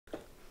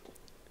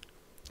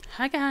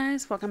Hi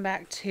guys, welcome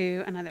back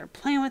to another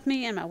plan with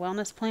me and my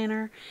wellness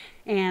planner,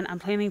 and I'm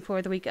planning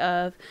for the week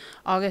of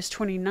August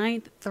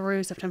 29th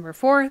through September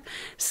 4th.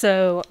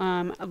 So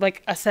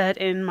like I said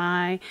in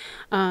my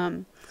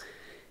weekly,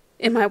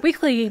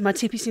 my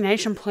TPC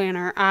Nation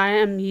planner, I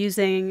am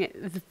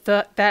using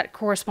that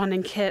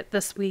corresponding kit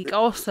this week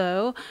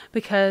also,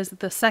 because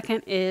the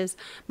second is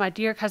my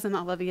dear cousin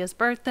Olivia's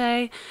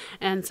birthday,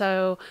 and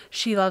so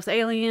she loves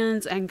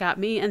aliens and got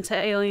me into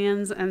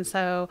aliens, and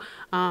so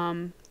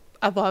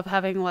I love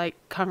having like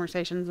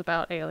conversations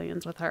about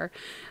aliens with her.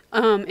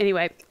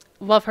 Anyway,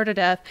 love her to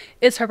death.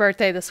 It's her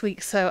birthday this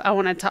week, so I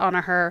wanted to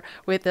honor her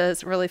with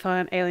this really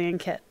fun alien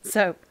kit.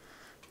 So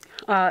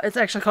it's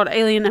actually called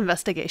Alien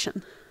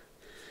Investigation.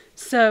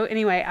 So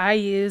anyway, I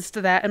used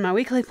that in my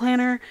weekly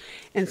planner,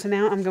 and so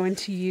now I'm going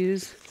to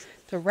use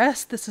the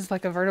rest. This is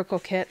like a vertical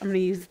kit. I'm going to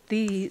use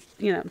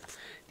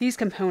these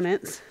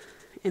components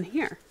in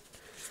here.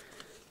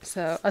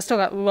 So I still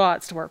got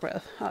lots to work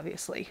with,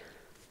 obviously.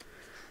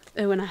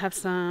 Oh, and I have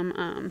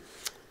some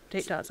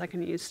date dots I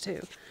can use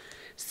too.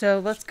 So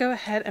let's go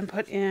ahead and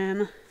put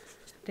in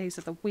days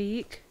of the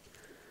week.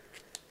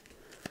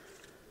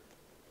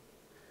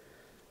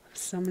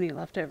 So many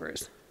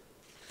leftovers.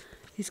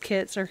 These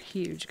kits are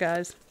huge,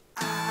 guys.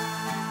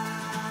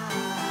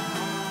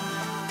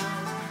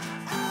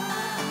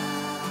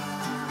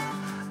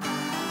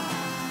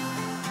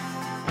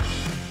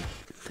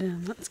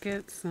 Then let's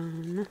get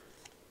some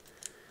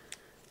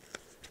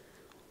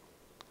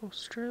little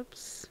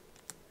strips.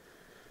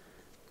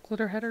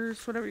 Glitter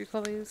headers, whatever you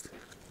call these.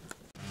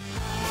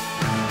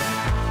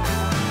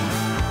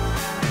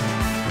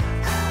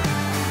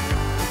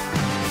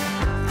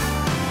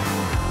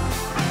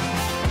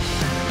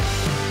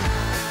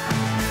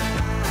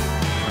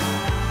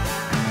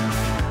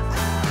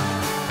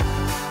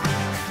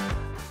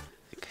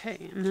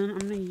 Okay, and then I'm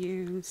going to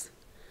use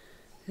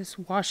this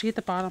washi at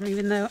the bottom,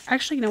 even though,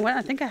 actually, you know what?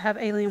 I think I have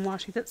alien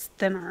washi that's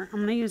thinner.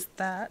 I'm going to use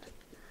that,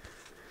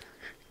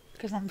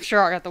 because I'm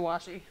sure I got the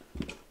washi.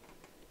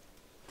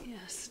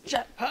 Yes,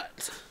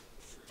 jackpot.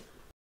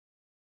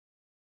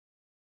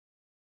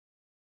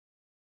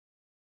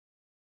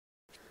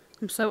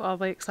 I'm so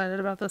oddly excited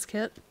about this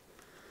kit.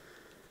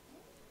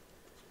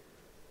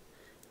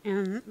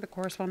 And the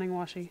corresponding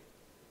washi.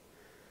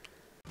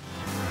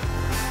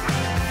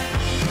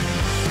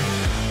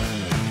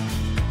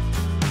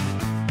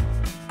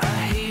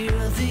 I hear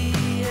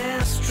the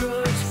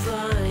asteroids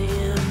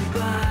flying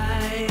by.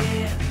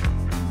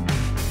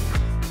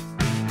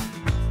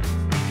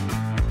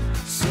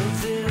 So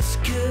this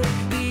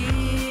could be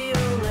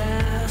your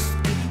last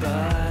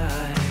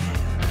goodbye.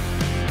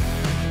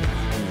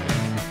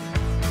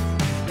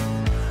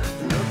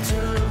 No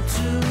time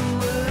to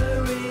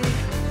worry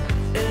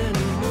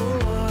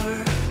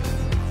anymore.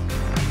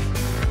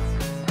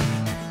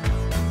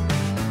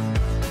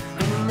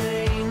 It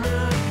may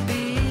not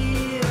be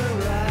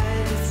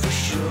alright for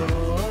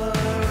sure.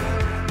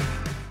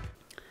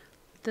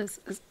 This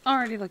is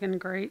already looking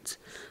great.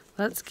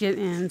 Let's get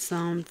in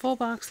some full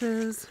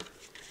boxes.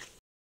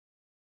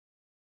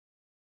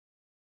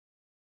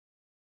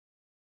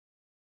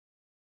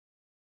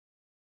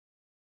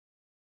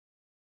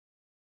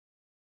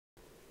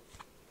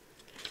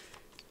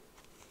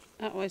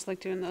 I always like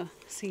doing the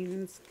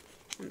scenes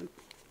on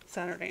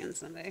Saturday and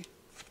Sunday.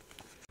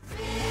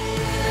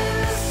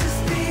 This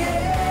is the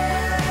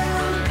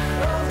end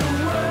of the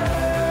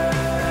world.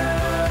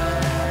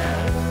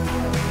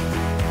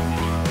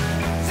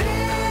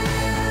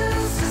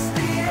 This is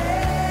the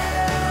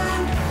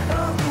end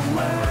of the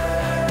world.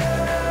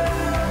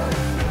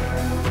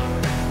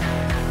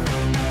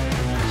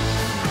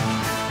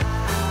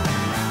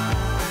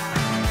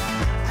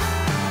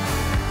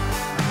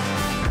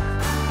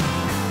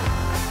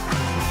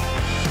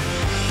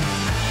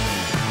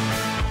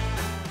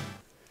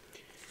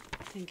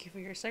 Thank you for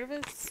your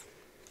service.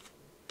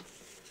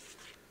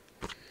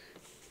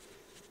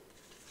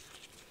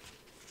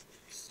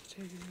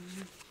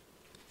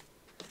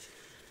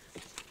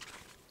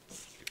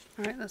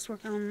 Alright, let's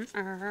work on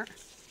our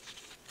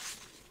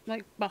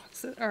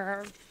boxes or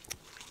our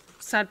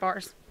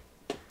sidebars.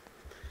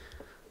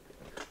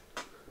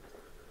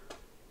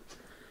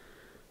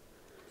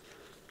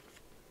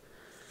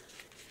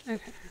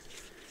 Okay.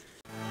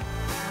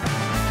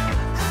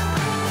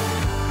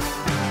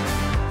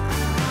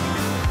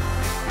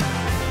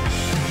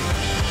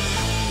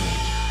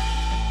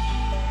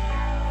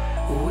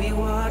 We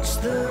watch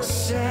the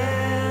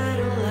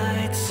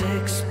satellites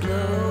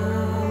explode.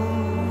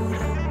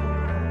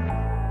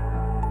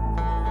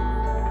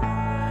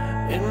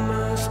 It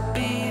must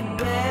be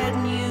bad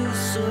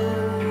news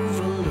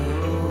overload.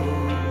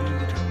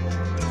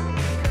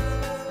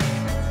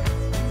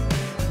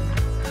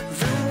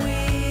 Then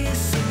we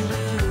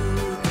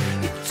salute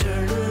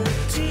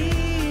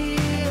eternity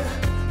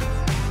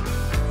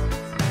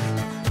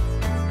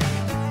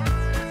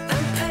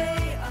and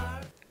pay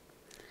our.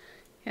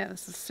 Yeah,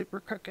 this is super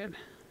crooked.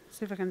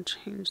 See if I can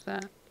change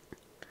that.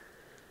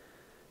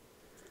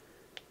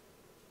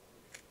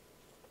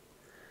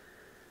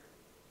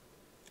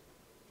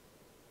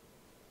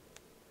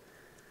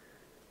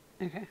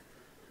 Okay,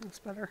 that's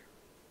better.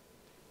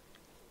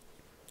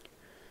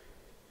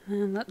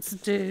 And let's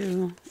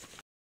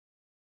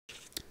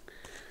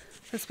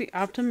be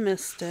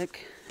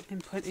optimistic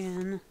and put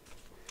in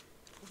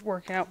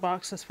workout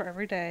boxes for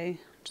every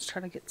day. Just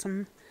try to get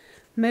some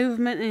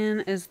movement in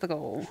is the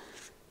goal.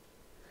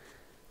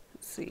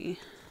 Let's see.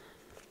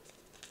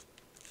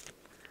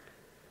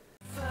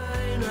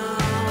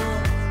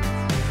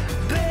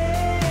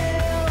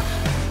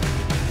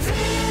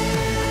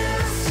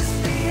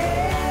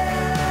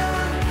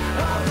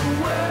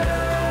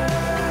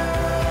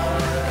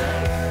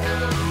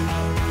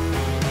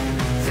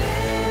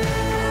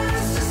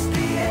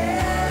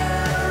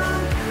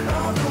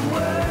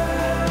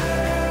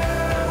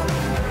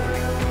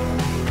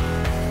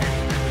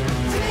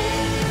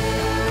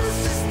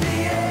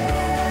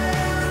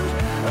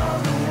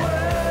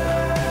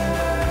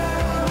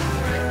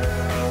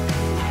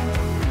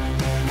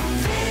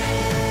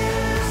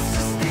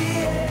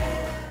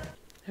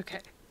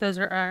 Okay, those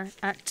are our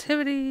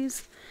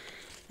activities,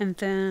 and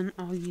then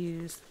I'll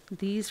use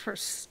these for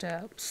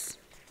steps.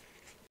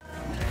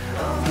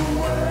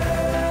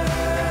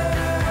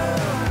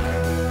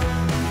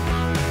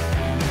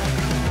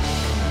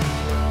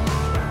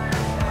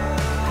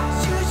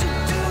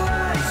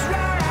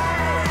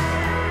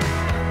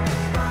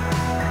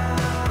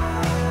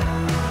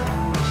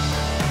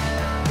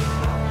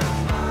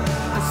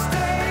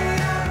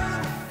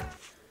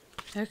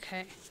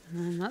 Okay, and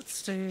then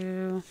let's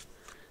do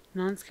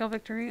non-scale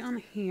victory on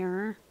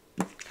here.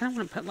 Kind of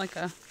want to put like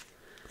a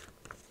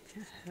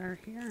header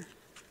here.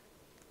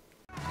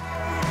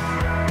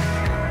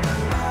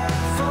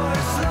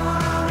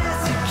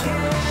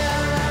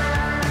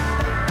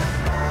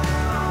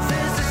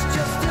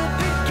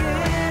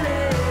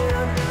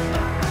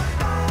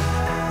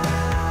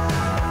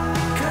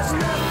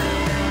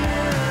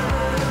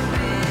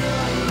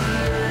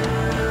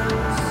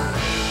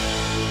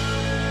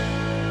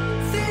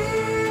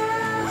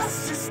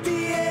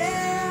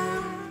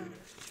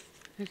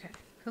 Okay,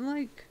 I feel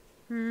like,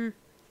 no,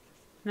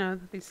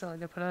 that'd be silly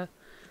to put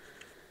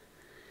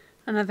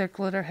another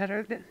glitter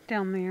header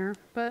down there.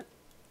 But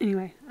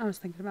anyway, I was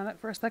thinking about it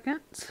for a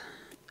second.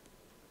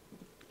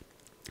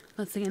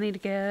 Let's see, I need to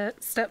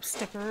get step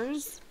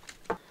stickers.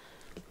 I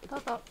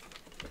thought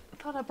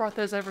I brought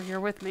those over here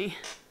with me.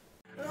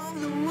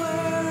 Of the world.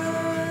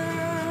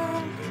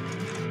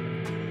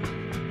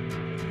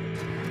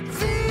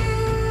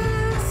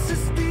 This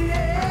is the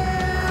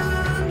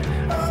end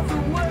of the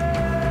world.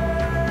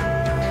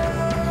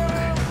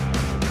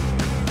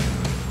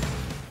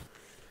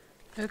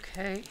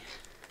 Okay.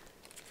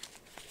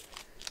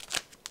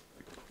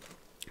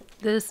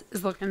 This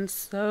is looking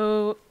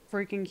so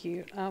freaking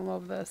cute. I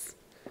love this.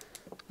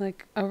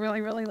 Like, I really,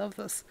 really love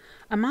this.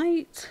 I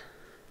might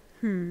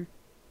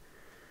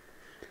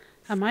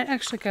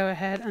actually go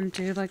ahead and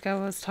do like I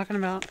was talking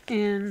about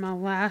in my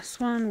last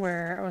one,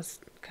 where I was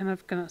kind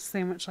of gonna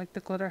sandwich like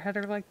the glitter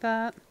header like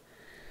that,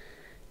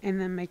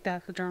 and then make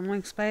that the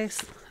journaling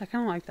space. I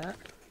kind of like that.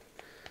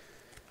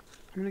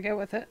 I'm gonna go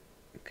with it,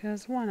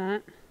 because why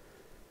not?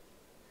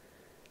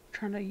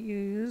 Trying to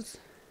use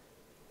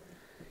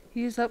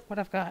up what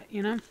I've got,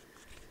 you know?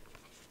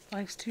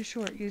 Life's too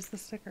short. Use the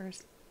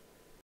stickers.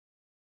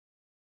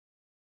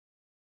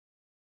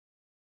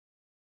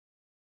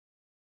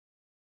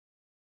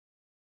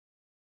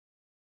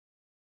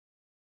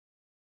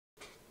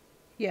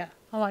 Yeah,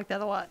 I like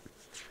that a lot.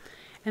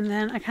 And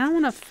then I kind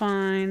of want to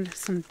find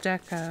some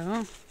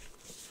deco.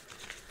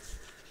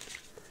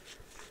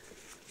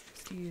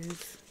 Let's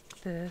use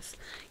this.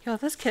 Yo,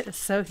 this kit is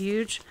so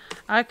huge.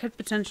 I could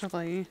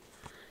potentially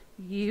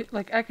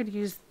I could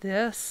use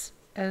this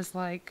as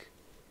like,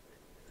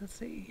 let's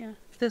see, yeah,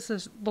 this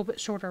is a little bit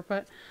shorter,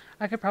 but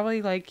I could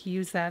probably like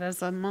use that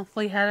as a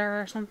monthly header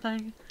or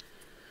something,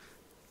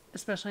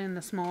 especially in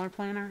the smaller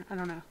planner. I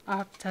don't know, I'll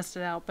have to test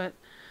it out, but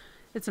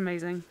it's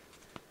amazing.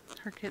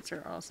 Her kits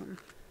are awesome.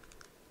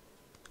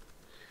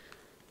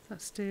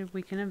 Let's do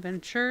Weekend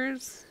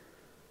Adventures.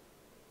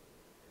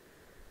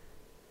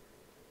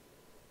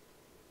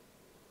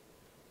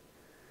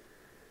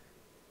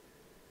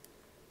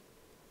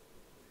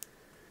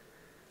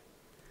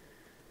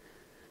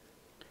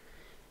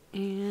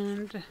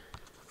 And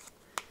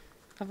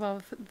I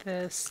love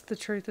this. The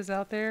truth is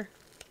out there.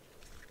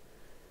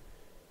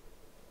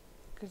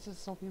 Because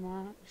this will be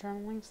my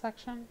journaling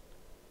section.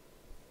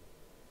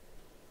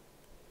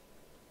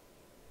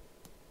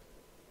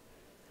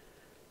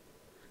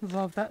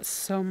 Love that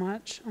so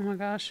much. Oh my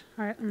gosh.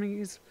 Alright, I'm going to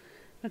use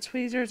my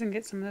tweezers and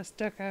get some of this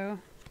deco.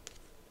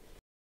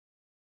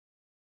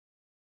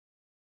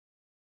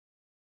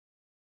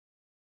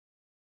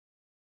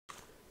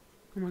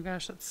 Oh my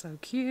gosh, that's so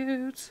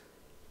cute.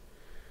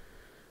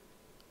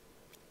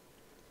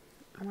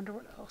 I wonder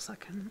what else I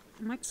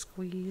might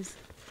squeeze.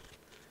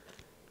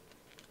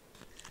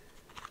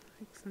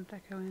 Make some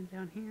deco in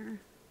down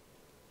here.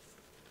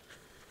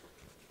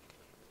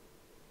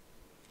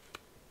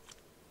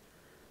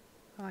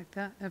 I like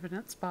that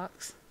evidence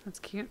box. That's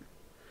cute.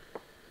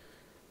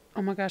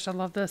 Oh my gosh, I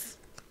love this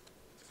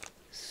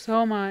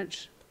so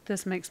much.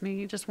 this makes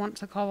me just want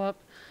to call up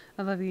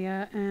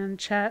Olivia and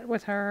chat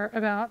with her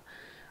about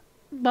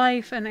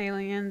life and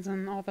aliens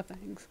and all the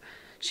things.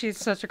 She's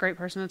such a great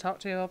person to talk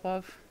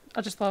to. I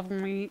just love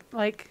when we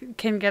like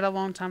can get a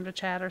long time to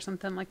chat or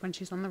something, like when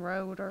she's on the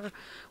road or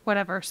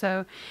whatever.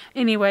 So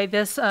anyway,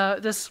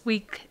 this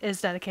week is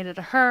dedicated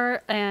to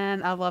her,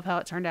 and I love how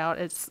it turned out.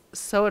 It's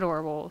so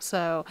adorable.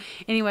 So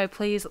anyway,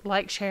 please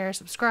like, share,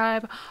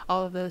 subscribe,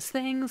 all of those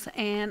things,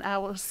 and I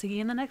will see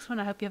you in the next one.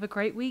 I hope you have a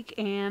great week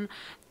and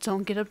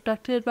don't get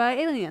abducted by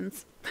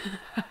aliens.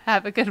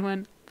 Have a good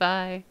one.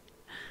 Bye.